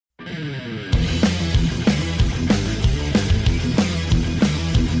We're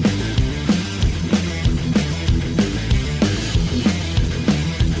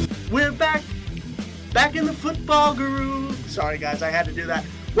back in the football groove. Sorry guys, I had to do that.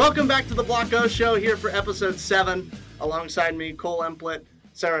 Welcome back to the Block O Show here for episode 7. Alongside me, Cole Emplet,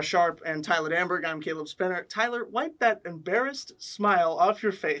 Sarah Sharp, and Tyler Damberg. I'm Caleb Spinner. Tyler, wipe that embarrassed smile off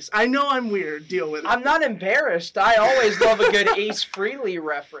your face. I know I'm weird. Deal with it. I'm not embarrassed. I always love a good Ace Frehley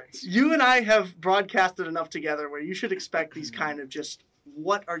reference. You and I have broadcasted enough together where you should expect these kind of just,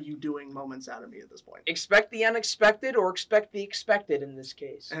 what are you doing moments out of me at this point. Expect the unexpected or expect the expected in this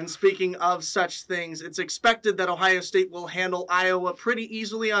case. And speaking of such things, it's expected that Ohio State will handle Iowa pretty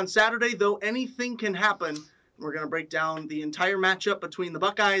easily on Saturday, though anything can happen. We're going to break down the entire matchup between the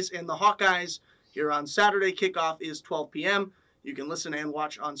Buckeyes and the Hawkeyes here on Saturday. Kickoff is 12 p.m. You can listen and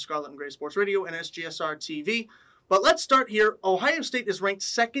watch on Scarlet and Gray Sports Radio and SGSR TV. But let's start here. Ohio State is ranked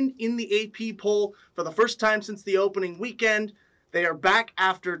second in the AP poll for the first time since the opening weekend. They are back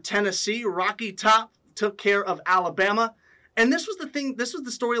after Tennessee. Rocky Top took care of Alabama. And this was the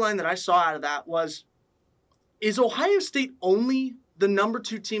storyline that I saw out of that was, is Ohio State only the number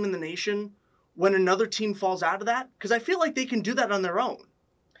 2 team in the nation when another team falls out of that? Because I feel like they can do that on their own.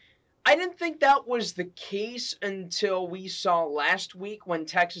 I didn't think that was the case until we saw last week when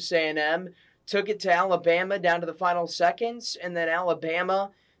Texas A&M took it to Alabama down to the final seconds, and then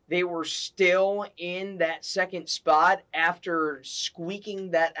Alabama, they were still in that second spot after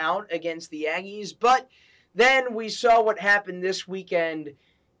squeaking that out against the Aggies. But then we saw what happened this weekend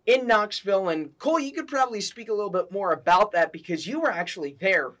in Knoxville. And Cole, you could probably speak a little bit more about that because you were actually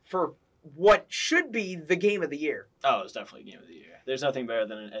there for what should be the game of the year. Oh, it's definitely game of the year. There's nothing better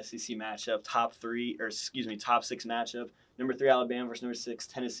than an SEC matchup, top 6 matchup. Number 3 Alabama versus number 6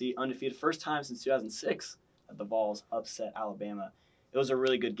 Tennessee, undefeated, first time since 2006 that the Vols upset Alabama. It was a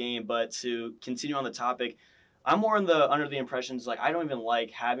really good game, but to continue on the topic, I'm more under the impressions, I don't even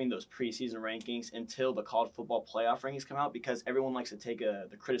like having those preseason rankings until the college football playoff rankings come out because everyone likes to take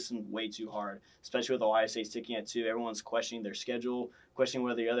the criticism way too hard, especially with Ohio State sticking at 2. Everyone's questioning their schedule, questioning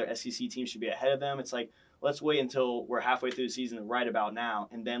whether the other SEC teams should be ahead of them. It's like, let's wait until we're halfway through the season right about now,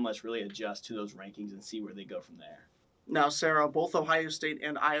 and then let's really adjust to those rankings and see where they go from there. Now, Sarah, both Ohio State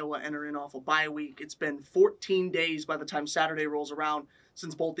and Iowa enter in off a bye week. It's been 14 days by the time Saturday rolls around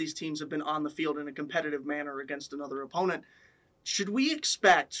since both these teams have been on the field in a competitive manner against another opponent. Should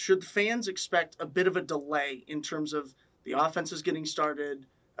the fans expect a bit of a delay in terms of the offenses getting started,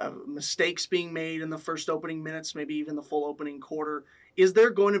 mistakes being made in the first opening minutes, maybe even the full opening quarter? Is there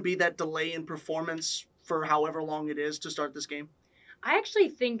going to be that delay in performance for however long it is to start this game? I actually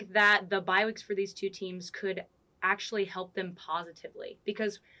think that the bye weeks for these two teams could actually help them positively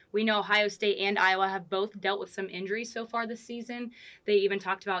because we know Ohio State and Iowa have both dealt with some injuries so far this season. They even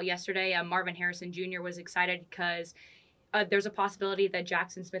talked about yesterday, Marvin Harrison Jr. was excited because there's a possibility that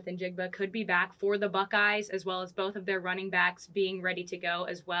Jackson Smith and Jigba could be back for the Buckeyes, as well as both of their running backs being ready to go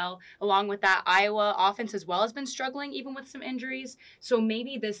as well. Along with that, Iowa offense as well has been struggling even with some injuries. So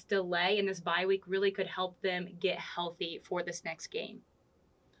maybe this delay in this bye week really could help them get healthy for this next game.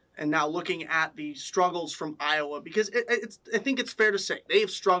 And now looking at the struggles from Iowa, because I think it's fair to say they have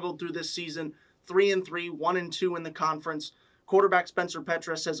struggled through this season, 3-3, 1-2 in the conference. Quarterback Spencer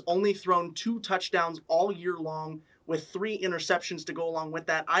Petras has only thrown 2 touchdowns all year long with 3 interceptions to go along with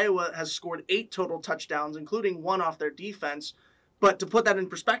that. Iowa has scored 8 total touchdowns, including 1 off their defense. But to put that in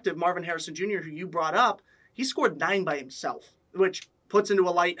perspective, Marvin Harrison Jr., who you brought up, he scored 9 by himself, which puts into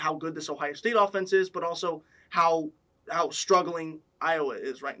a light how good this Ohio State offense is, but also how struggling Iowa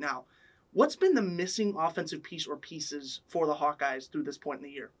is right now. What's been the missing offensive piece or pieces for the Hawkeyes through this point in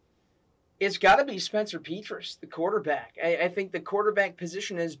the year? It's got to be Spencer Petras, the quarterback. I think the quarterback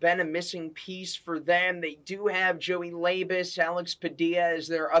position has been a missing piece for them. They do have Joey Labus, Alex Padilla as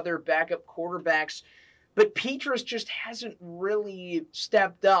their other backup quarterbacks, but Petras just hasn't really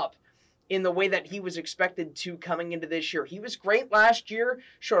stepped up in the way that he was expected to coming into this year. He was great last year,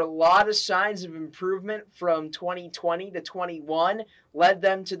 showed a lot of signs of improvement from 2020 to 21, led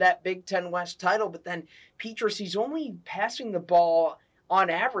them to that Big Ten West title, but then Petras, he's only passing the ball on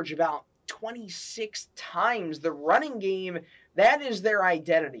average about 26 times. The running game, that is their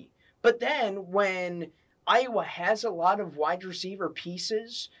identity. But then when Iowa has a lot of wide receiver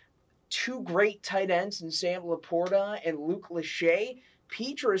pieces, 2 great tight ends in Sam Laporta and Luke Lachey,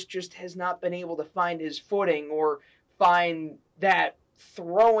 Petras just has not been able to find his footing or find that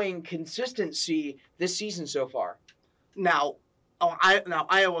throwing consistency this season so far. Now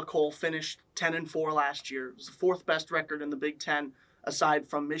Iowa, Cole, finished 10-4 last year. It was the 4th best record in the Big Ten aside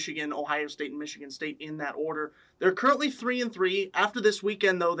from Michigan, Ohio State, and Michigan State in that order. They're currently 3-3. After this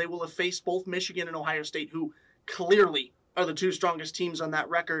weekend, though, they will have faced both Michigan and Ohio State, who clearly are the two strongest teams on that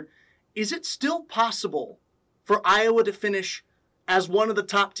record. Is it still possible for Iowa to finish as one of the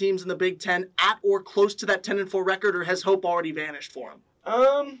top teams in the Big Ten at or close to that 10-4 record, or has hope already vanished for them?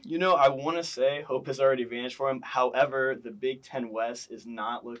 I want to say hope has already vanished for them. However, the Big Ten West is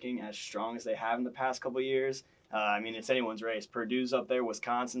not looking as strong as they have in the past couple of years. It's anyone's race. Purdue's up there,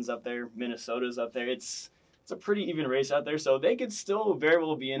 Wisconsin's up there, Minnesota's up there. It's a pretty even race out there, so they could still very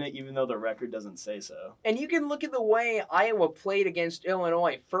well be in it, even though the record doesn't say so. And you can look at the way Iowa played against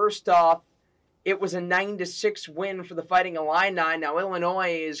Illinois. First off, it was a 9-6 win for the Fighting Illini. Now,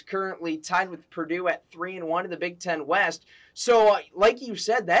 Illinois is currently tied with Purdue at 3-1 in the Big Ten West. So, like you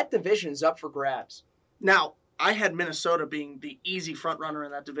said, that division's up for grabs. Now, I had Minnesota being the easy front runner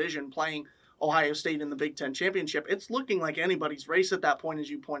in that division, playing Ohio State in the Big Ten Championship. It's looking like anybody's race at that point, as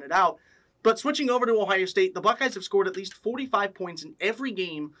you pointed out. But switching over to Ohio State, the Buckeyes have scored at least 45 points in every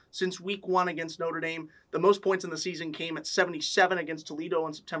game since week 1 against Notre Dame. The most points in the season came at 77 against Toledo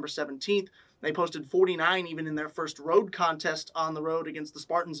on September 17th. They posted 49 even in their first road contest on the road against the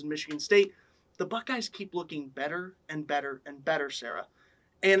Spartans in Michigan State. The Buckeyes keep looking better and better and better, Sarah.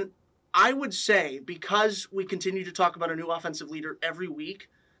 And I would say, because we continue to talk about a new offensive leader every week,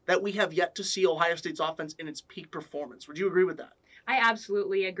 that we have yet to see Ohio State's offense in its peak performance. Would you agree with that? I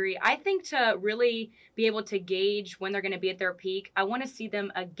absolutely agree. I think to really be able to gauge when they're going to be at their peak, I want to see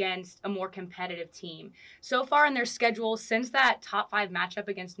them against a more competitive team. So far in their schedule, since that top 5 matchup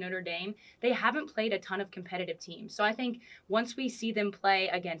against Notre Dame, they haven't played a ton of competitive teams. So I think once we see them play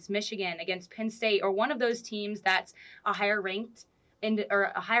against Michigan, against Penn State, or one of those teams that's a higher ranked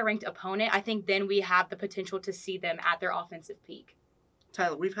opponent, I think then we have the potential to see them at their offensive peak.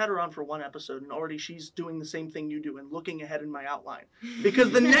 Tyler, we've had her on for one episode, and already she's doing the same thing you do and looking ahead in my outline.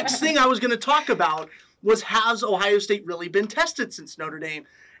 Because the next thing I was going to talk about was, has Ohio State really been tested since Notre Dame?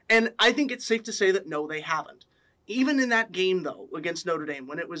 And I think it's safe to say that no, they haven't. Even in that game, though, against Notre Dame,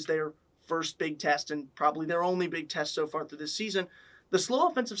 when it was their first big test and probably their only big test so far through this season, the slow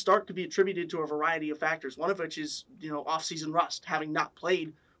offensive start could be attributed to a variety of factors, one of which is, off-season rust, having not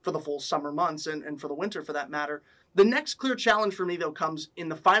played for the full summer months and for the winter for that matter. The next clear challenge for me, though, comes in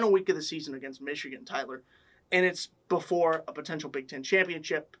the final week of the season against Michigan, Tyler. And it's before a potential Big Ten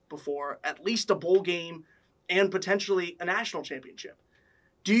championship, before at least a bowl game, and potentially a national championship.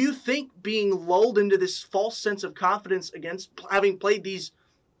 Do you think being lulled into this false sense of confidence against having played these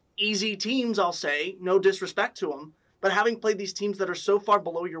easy teams, I'll say, no disrespect to them, but having played these teams that are so far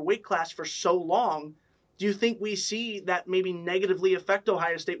below your weight class for so long, do you think we see that maybe negatively affect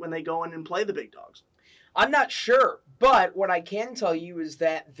Ohio State when they go in and play the big dogs? I'm not sure, but what I can tell you is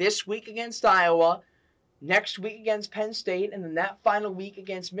that this week against Iowa, next week against Penn State, and then that final week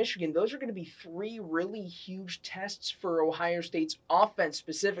against Michigan, those are going to be 3 really huge tests for Ohio State's offense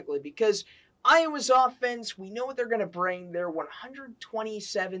specifically, because Iowa's offense, we know what they're going to bring. They're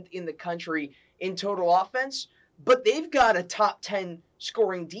 127th in the country in total offense, but they've got a top 10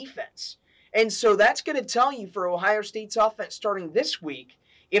 scoring defense. And so that's going to tell you for Ohio State's offense starting this week,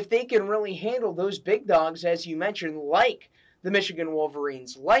 if they can really handle those big dogs, as you mentioned, like the Michigan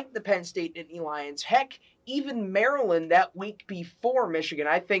Wolverines, like the Penn State Nittany Lions, heck, even Maryland that week before Michigan.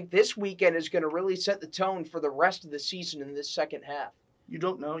 I think this weekend is going to really set the tone for the rest of the season in this second half. You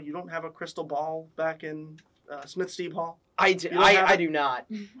don't know? You don't have a crystal ball back in Smith-Steve Hall? I do not.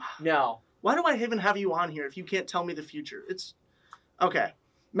 No. Why do I even have you on here if you can't tell me the future? It's okay.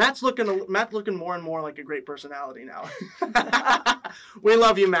 Matt's looking more and more like a great personality now. We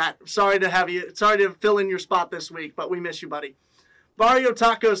love you, Matt. Sorry to fill in your spot this week, but we miss you, buddy. Barrio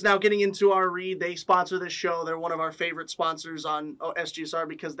Tacos now getting into our read. They sponsor this show. They're one of our favorite sponsors on SGSR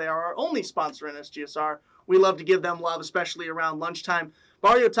because they are our only sponsor in SGSR. We love to give them love, especially around lunchtime.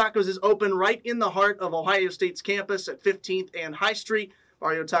 Barrio Tacos is open right in the heart of Ohio State's campus at 15th and High Street.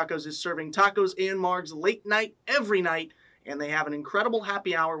 Barrio Tacos is serving tacos and margs late night every night. And they have an incredible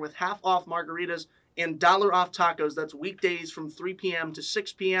happy hour with half off margaritas and $1 off tacos. That's weekdays from 3 p.m. to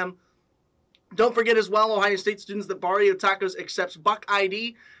 6 p.m. Don't forget as well, Ohio State students, that Barrio Tacos accepts Buck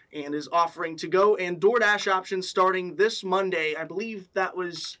ID and is offering to-go and DoorDash options starting this Monday. I believe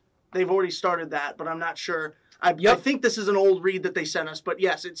they've already started that, but I'm not sure. I think this is an old read that they sent us, but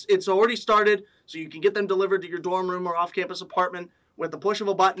yes, it's already started, so you can get them delivered to your dorm room or off-campus apartment with the push of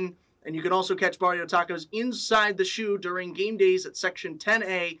a button. And you can also catch Barrio Tacos inside the shoe during game days at Section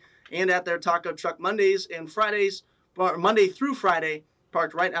 10A and at their taco truck Mondays and Fridays, or Monday through Friday,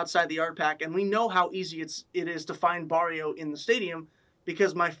 parked right outside the Art Pack. And we know how easy it is to find Barrio in the stadium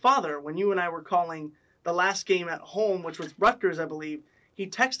because my father, when you and I were calling the last game at home, which was Rutgers, I believe, he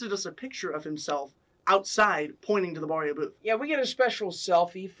texted us a picture of himself outside pointing to the Barrio booth. Yeah, we get a special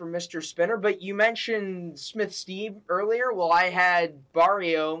selfie for Mr. Spinner, but you mentioned Smith Steve earlier. Well, I had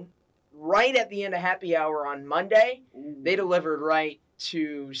Barrio right at the end of happy hour on Monday. Ooh. They delivered right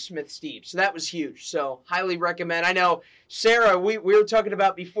to Smith Steve, so that was huge. So highly recommend. I know, Sarah, we were talking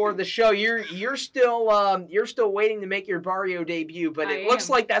about before the show. You're still waiting to make your Barrio debut, but it looks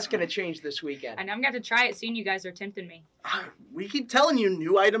like that's going to change this weekend. And I'm going to try it soon. You guys are tempting me. We keep telling you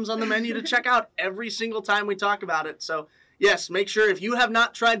new items on the menu to check out every single time we talk about it. So, yes, make sure if you have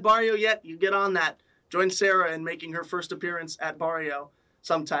not tried Barrio yet, you get on that. Join Sarah in making her first appearance at Barrio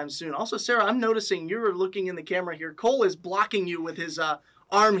sometime soon. Also, Sarah, I'm noticing you're looking in the camera here. Cole is blocking you with his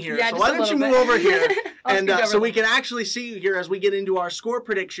arm here. Yeah, so why don't you move over here? And scoot over so we there. can actually see you here as we get into our score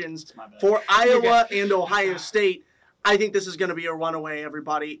predictions for Iowa and Ohio State. I think this is going to be a runaway,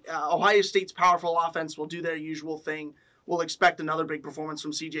 everybody. Ohio State's powerful offense will do their usual thing. We'll expect another big performance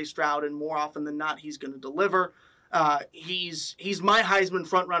from C.J. Stroud, and more often than not, he's going to deliver. He's my Heisman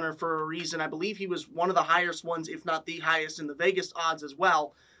frontrunner for a reason. I believe he was one of the highest ones, if not the highest, in the Vegas odds as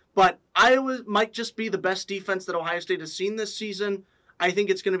well. But Iowa might just be the best defense that Ohio State has seen this season. I think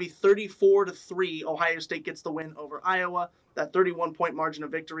it's going to be 34-3. Ohio State gets the win over Iowa. That 31-point margin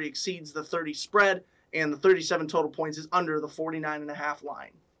of victory exceeds the 30 spread, and the 37 total points is under the 49.5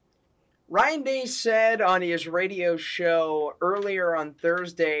 line. Ryan Day said on his radio show earlier on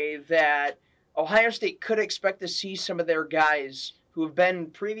Thursday that Ohio State could expect to see some of their guys who have been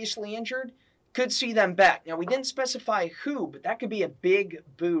previously injured, could see them back. Now, we didn't specify who, but that could be a big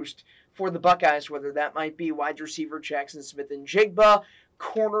boost for the Buckeyes, whether that might be wide receiver Jackson Smith-Njigba,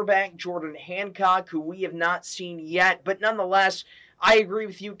 cornerback Jordan Hancock, who we have not seen yet. But nonetheless, I agree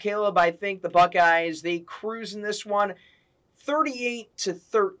with you, Caleb. I think the Buckeyes, they cruise in this one.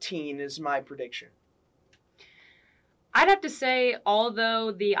 38-13 is my prediction. I'd have to say,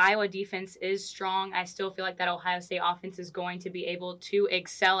 although the Iowa defense is strong, I still feel like that Ohio State offense is going to be able to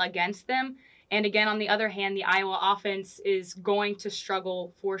excel against them. And again, on the other hand, the Iowa offense is going to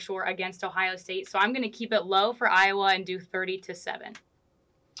struggle for sure against Ohio State. So I'm going to keep it low for Iowa and do 30-7.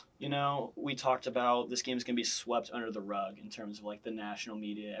 You know, we talked about this game is going to be swept under the rug in terms of like the national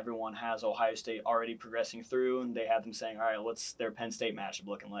media. Everyone has Ohio State already progressing through, and they have them saying, all right, what's their Penn State matchup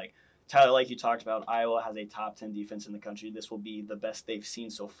looking like? Tyler, like you talked about, Iowa has a top 10 defense in the country. This will be the best they've seen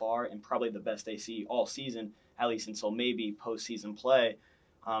so far and probably the best they see all season, at least until maybe postseason play.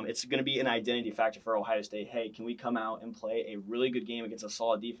 It's going to be an identity factor for Ohio State. Hey, can we come out and play a really good game against a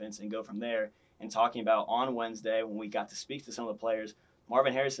solid defense and go from there? And talking about on Wednesday when we got to speak to some of the players,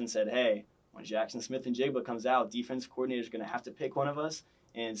 Marvin Harrison said, hey, when Jackson Smith-Njigba comes out, defensive coordinator is going to have to pick one of us,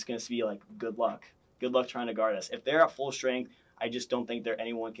 and it's going to be like, good luck. Good luck trying to guard us. If they're at full strength, I just don't think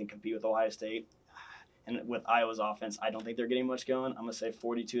anyone can compete with Ohio State. And with Iowa's offense, I don't think they're getting much going. I'm going to say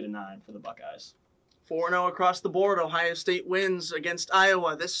 42-9 for the Buckeyes. 4-0 across the board. Ohio State wins against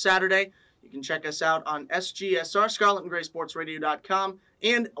Iowa this Saturday. You can check us out on SGSR, ScarletandGraySportsRadio.com,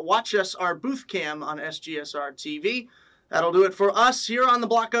 and watch us, our booth cam on SGSR TV. That'll do it for us here on the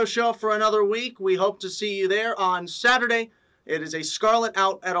Blocko Show for another week. We hope to see you there on Saturday. It is a Scarlet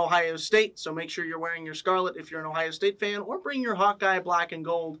out at Ohio State, so make sure you're wearing your Scarlet if you're an Ohio State fan, or bring your Hawkeye black and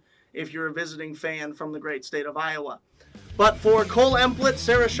gold if you're a visiting fan from the great state of Iowa. But for Cole Emplett,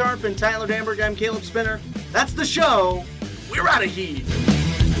 Sarah Sharp, and Tyler Damberg, I'm Caleb Spinner. That's the show. We're out of here.